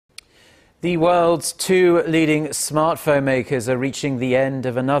The world's two leading smartphone makers are reaching the end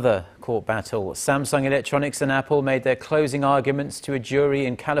of another court battle. Samsung Electronics and Apple made their closing arguments to a jury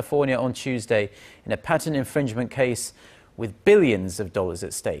in California on Tuesday in a patent infringement case with billions of dollars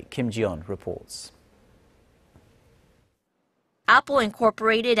at stake. Ji-yeon reports. Apple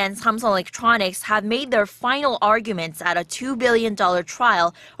Incorporated and Samsung Electronics have made their final arguments at a $2 billion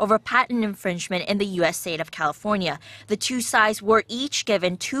trial over patent infringement in the U.S. state of California. The two sides were each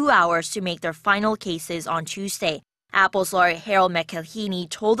given 2 hours to make their final cases on Tuesday. Apple's lawyer Harold McElhinny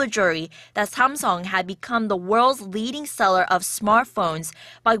told the jury that Samsung had become the world's leading seller of smartphones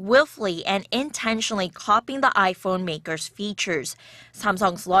by willfully and intentionally copying the iPhone maker's features.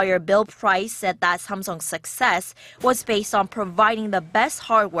 Samsung's lawyer Bill Price said that Samsung's success was based on providing the best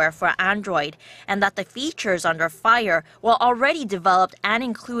hardware for Android and that the features under fire were already developed and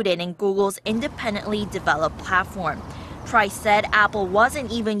included in Google's independently developed platform. Price said Apple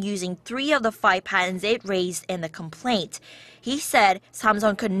wasn't even using 3 of the 5 patents it raised in the complaint. He said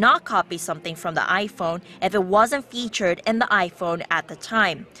Samsung could not copy something from the iPhone if it wasn't featured in the iPhone at the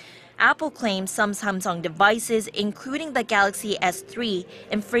time. Apple claims some Samsung devices, including the Galaxy S3,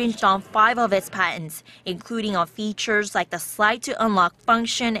 infringed on 5 of its patents, including on features like the slide to unlock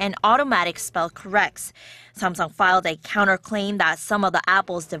function and automatic spell corrects. Samsung filed a counterclaim that some of the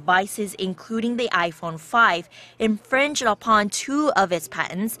Apple's devices, including the iPhone 5, infringed upon 2 of its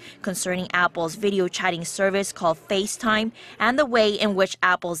patents concerning Apple's video chatting service called FaceTime and the way in which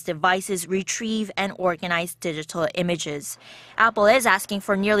Apple's devices retrieve and organize digital images. Apple is asking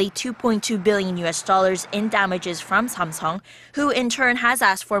for nearly $2.2 billion in damages from Samsung, who in turn has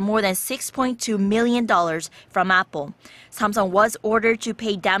asked for more than $6.2 million from Apple. Samsung was ordered to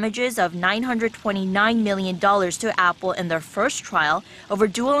pay damages of $929 million to Apple in their first trial over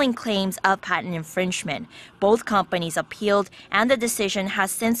dueling claims of patent infringement. Both companies appealed, and the decision has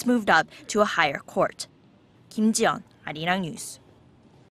since moved up to a higher court. Ji-yeon, Arirang News.